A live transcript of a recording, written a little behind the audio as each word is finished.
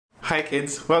Hi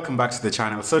kids, welcome back to the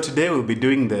channel. So today we'll be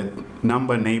doing the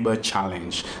number neighbor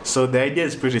challenge. So the idea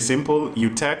is pretty simple. You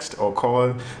text or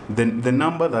call the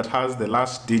number that has the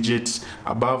last digits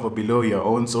above or below your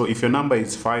own. So if your number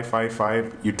is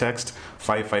 555, you text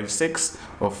 556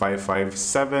 or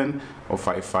 557 or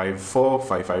 554,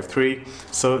 553.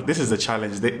 So this is the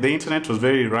challenge. The internet was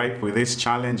very ripe with this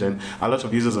challenge, and a lot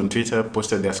of users on Twitter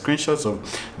posted their screenshots of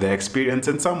their experience,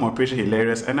 and some were pretty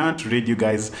hilarious. And I want to read you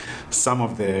guys some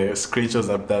of the screenshots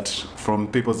of that from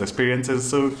people's experiences.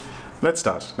 So let's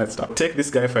start. Take this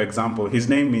guy for example. His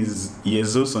name is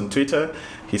Jesus on Twitter.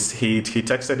 He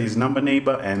texted his number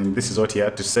neighbor, and this is what he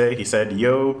had to say. He said,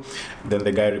 "Yo." Then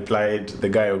the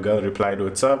guy or girl replied,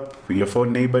 "What's up? Your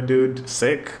phone neighbor, dude.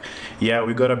 Sick. Yeah,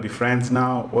 we gotta be friends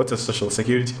now. What's a social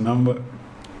security number?"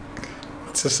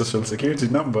 It's a social security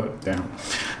number. Damn.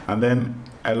 And then,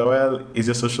 LOL, is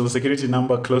your social security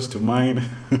number close to mine?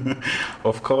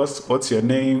 Of course. What's your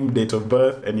name, date of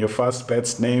birth, and your first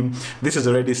pet's name? This is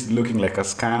already looking like a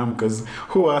scam, because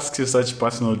who asks you such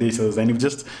personal details and you've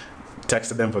just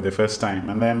texted them for the first time?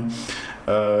 And then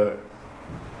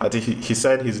he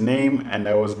said his name, and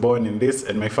I was born in this,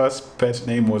 and my first pet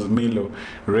name was Milo.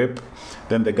 RIP.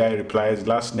 Then the guy replies,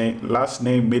 last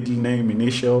name, middle name,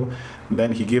 initial.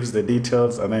 Then he gives the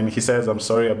details, and then he says, "I'm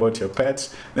sorry about your pet."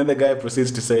 Then the guy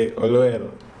proceeds to say,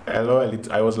 "LOL,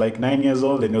 I was like 9 years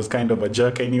old, and he was kind of a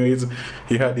jerk anyways.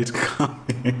 He had it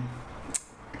coming."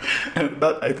 And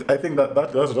I think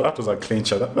that was a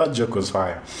clincher. That joke was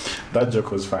fire. That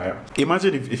joke was fire.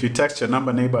 Imagine if you text your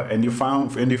number neighbor and you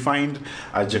find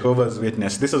a Jehovah's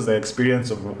Witness. This was the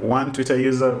experience of one Twitter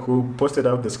user who posted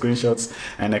out the screenshots,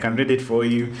 and I can read it for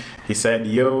you. He said,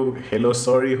 "Yo, hello,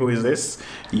 sorry, who is this?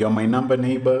 You're my number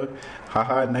neighbor.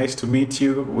 Haha, nice to meet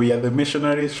you. We are the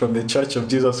missionaries from the Church of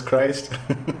Jesus Christ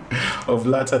of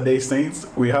Latter-day Saints.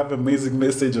 We have amazing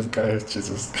message of Christ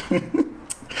Jesus."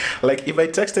 Like, if I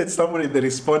texted someone and they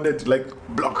responded like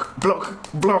block,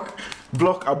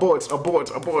 abort,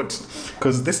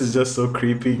 because this is just so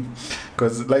creepy.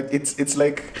 Because like it's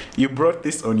like you brought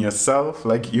this on yourself.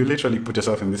 Like, you literally put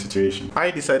yourself in this situation.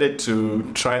 I decided to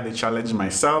try the challenge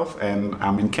myself, and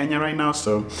I'm in Kenya right now,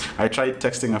 so I tried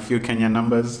texting a few Kenyan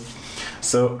numbers.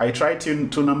 So I tried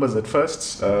two numbers at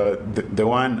first, the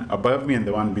one above me and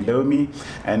the one below me,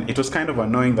 and it was kind of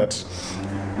annoying that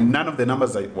none of the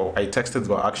numbers I texted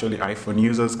were actually iPhone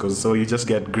users, because so you just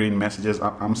get green messages.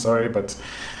 I'm sorry, but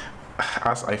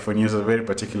us iPhone users are very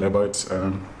particular about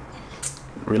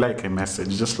we like a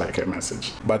message, just like a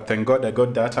message. But thank God I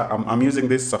got data. I'm using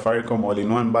this Safaricom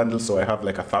all-in-one bundle, so I have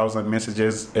like 1,000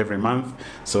 messages every month,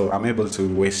 so I'm able to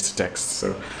waste text.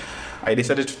 So I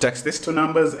decided to text these two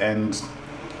numbers, and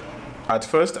at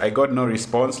first I got no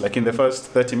response. Like, in the first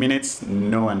 30 minutes,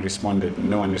 no one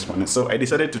responded. So I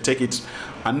decided to take it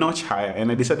a notch higher,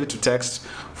 and I decided to text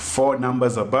 4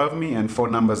 numbers above me and 4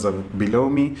 numbers below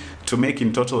me to make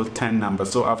in total 10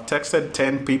 numbers. So I've texted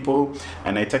 10 people,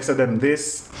 and I texted them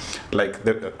this, like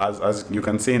as you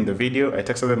can see in the video. I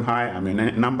texted them, "Hi, I'm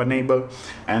your number neighbor,"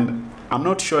 and I'm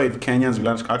not sure if Kenyans will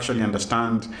actually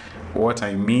understand what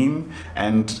I mean.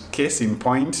 And case in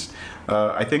point,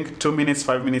 I think 2 minutes,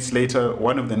 5 minutes later,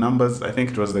 one of the numbers, I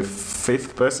think it was the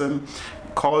 5th person,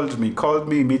 called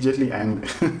me immediately, and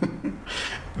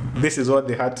this is what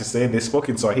they had to say. They spoke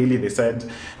in Swahili. They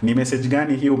said, "Ni message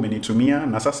gani hii umenitumia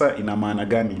na sasa ina maana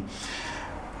gani?"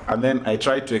 And then I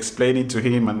tried to explain it to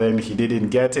him, and then he didn't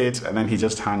get it, and then he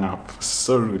just hung up.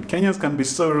 So rude. Kenyans can be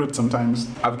so rude sometimes.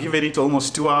 I've given it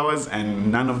almost 2 hours,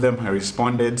 and none of them have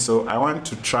responded. So I want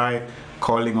to try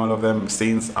calling all of them,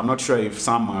 since I'm not sure if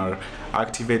some are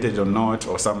activated or not,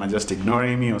 or some are just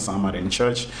ignoring me, or some are in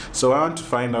church. So I want to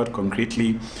find out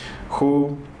concretely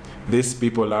who these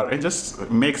people are, and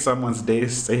just make someone's day,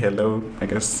 say hello, I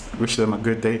guess, wish them a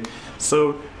good day.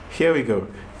 So here we go.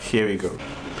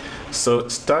 So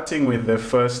starting with the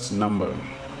first number,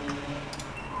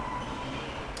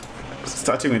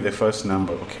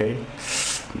 okay?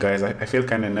 Guys, I feel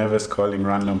kind of nervous calling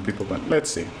random people, but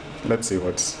let's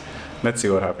see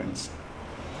what happens.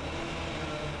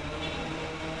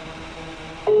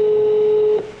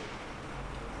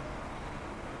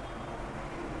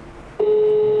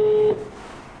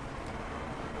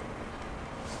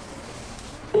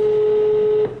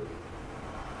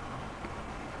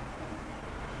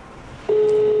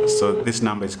 So this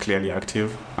number is clearly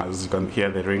active, as you can hear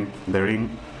the ring.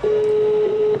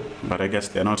 But I guess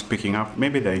they're not picking up.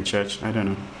 Maybe they're in church, I don't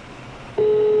know.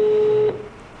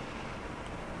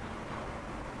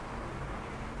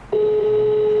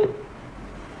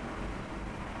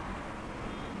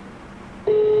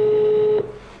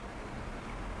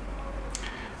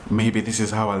 maybe this is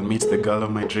how I'll meet the girl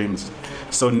of my dreams.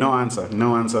 So no answer,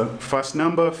 no answer. First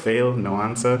number, fail, no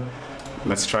answer.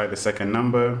 Let's try the second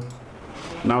number.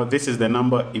 Now this is the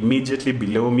number immediately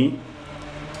below me.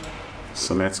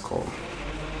 So let's call.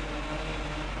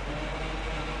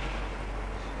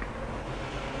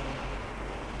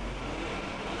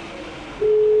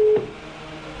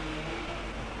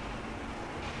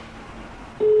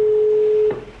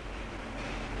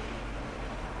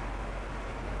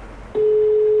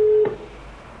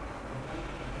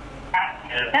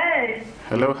 Hey.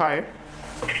 Hello, hi.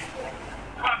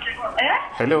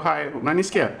 Hello, hi.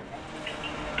 Unanisikia?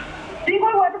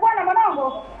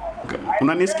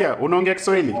 Unanisikia? Unaongea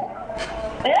Kiswahili?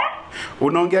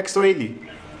 Unaongea Kiswahili?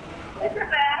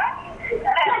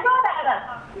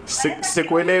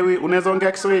 Sikuelewi. Unaweza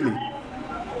ongea Kiswahili?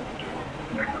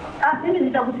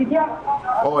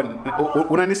 Oh,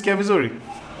 unanisikia vizuri?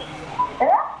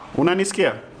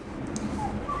 Unanisikia?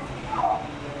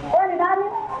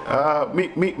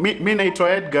 Mi naitwa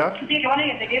Edgar.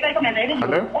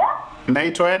 Hello?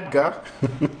 Naitwa Edgar.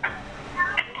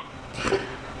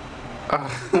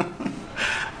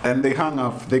 And they hung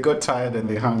up. They got tired and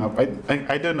they hung up.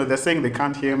 I don't know. They're saying they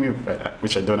can't hear me,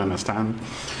 which I don't understand.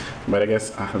 But I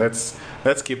guess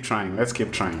let's keep trying. Let's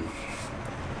keep trying.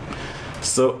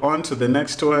 So on to the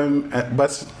next one.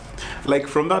 But like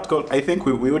from that call, I think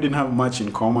we wouldn't have much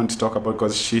in common to talk about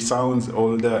because she sounds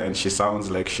older and she sounds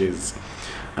like she's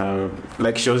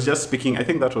like she was just speaking. I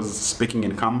think that was speaking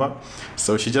in Kamba.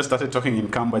 So she just started talking in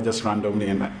Kamba just randomly,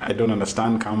 and I don't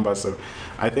understand Kamba. So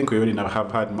I think we wouldn't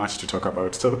have had much to talk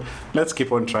about. So let's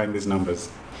keep on trying these numbers.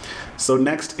 So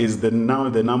next is the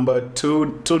number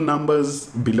two numbers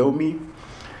below me,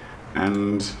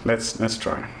 and let's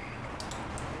try.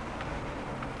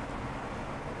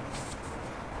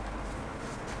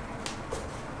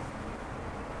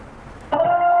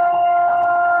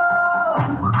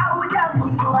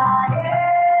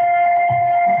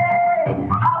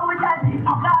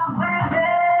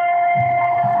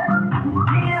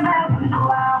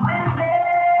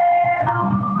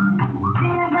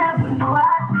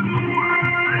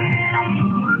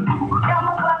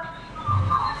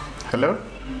 Hello?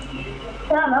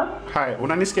 Hello? Hi,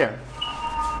 unanisikia?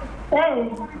 Hey.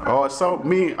 Oh, so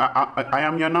me, I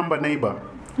am your number neighbor.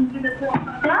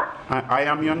 Yeah? I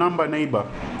am your number neighbor.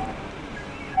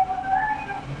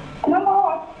 Number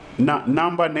what?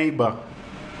 Number neighbor.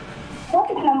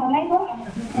 What is number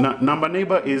neighbor? Number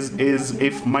neighbor is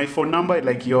if my phone number,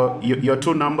 like your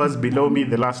two numbers below me,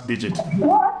 the last digit.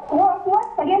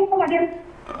 What? Again, come again.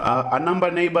 A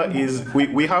number neighbor is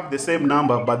we have the same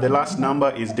number, but the last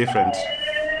number is different.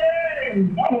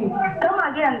 Come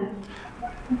again.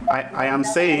 I am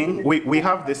saying we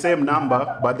have the same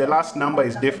number, but the last number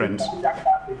is different.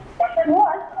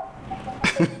 What?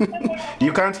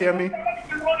 You can't hear me?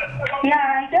 Yeah,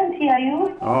 I don't hear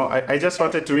you. Oh, I just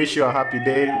wanted to wish you a happy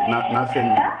day. Nothing.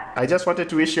 I just wanted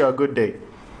to wish you a good day.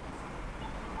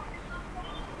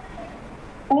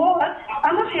 What?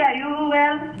 I'm not hear you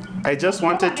well. I just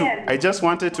wanted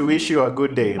to wish you a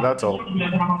good day. That's all. Who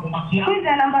is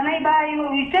the number neighbor?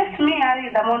 You text me early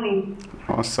in the morning.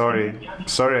 Oh, sorry.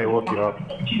 Sorry I woke you up.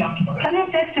 Can you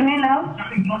text me now?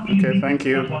 Okay, thank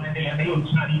you.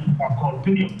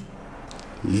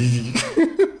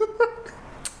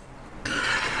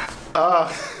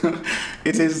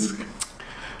 It is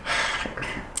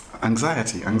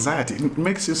anxiety. It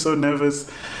makes you so nervous.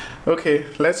 Okay,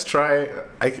 let's try.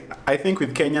 I think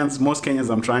with Kenyans, most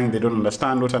Kenyans I'm trying, they don't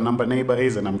understand what a number neighbor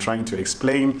is, and I'm trying to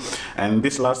explain. And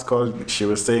this last call, she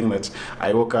was saying that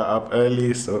I woke her up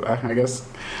early, so I guess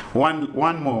one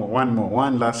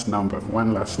last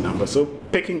number. So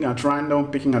picking at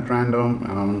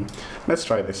random. Let's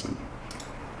try this one.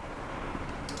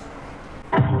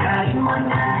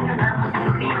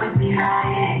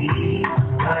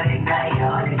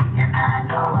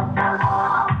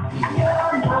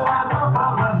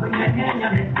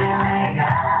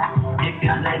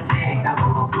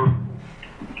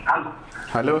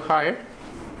 Hello, hi.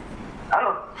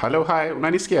 Hello, hi.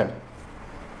 Unanisikia?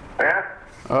 Yeah.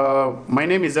 My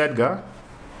name is Edgar.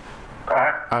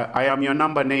 I am your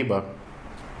number neighbor.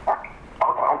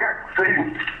 Okay, see.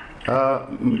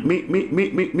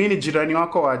 Mi ni jirani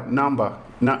wako wa number.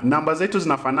 Namba zetu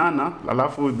zinafanana,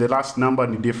 alafu the last number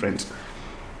ni different.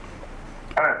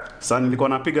 Sasa nilikuwa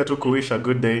napiga tu kuwish a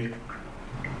good day.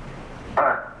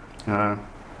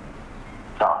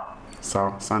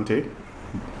 Sawa, asante.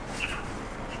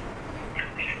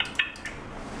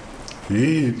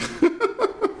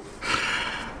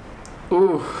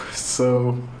 Ooh,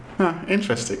 so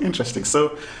interesting.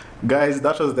 So guys,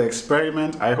 that was the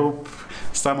experiment. I hope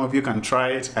some of you can try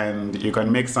it and you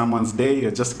can make someone's day,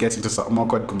 or just get into some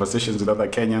awkward conversations with other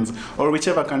Kenyans or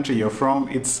whichever country you're from.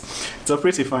 It's a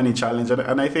pretty funny challenge,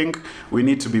 and I think we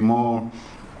need to be more,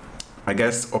 I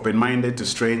guess, open-minded to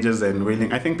strangers and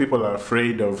willing. I think people are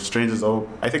afraid of strangers, or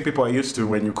I think people are used to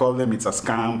when you call them it's a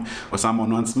scam or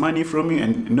someone wants money from you,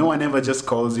 and no one ever just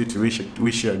calls you to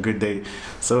wish you a good day.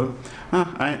 So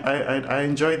I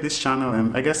enjoyed this channel,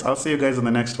 and I guess I'll see you guys on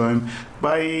the next one.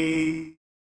 Bye.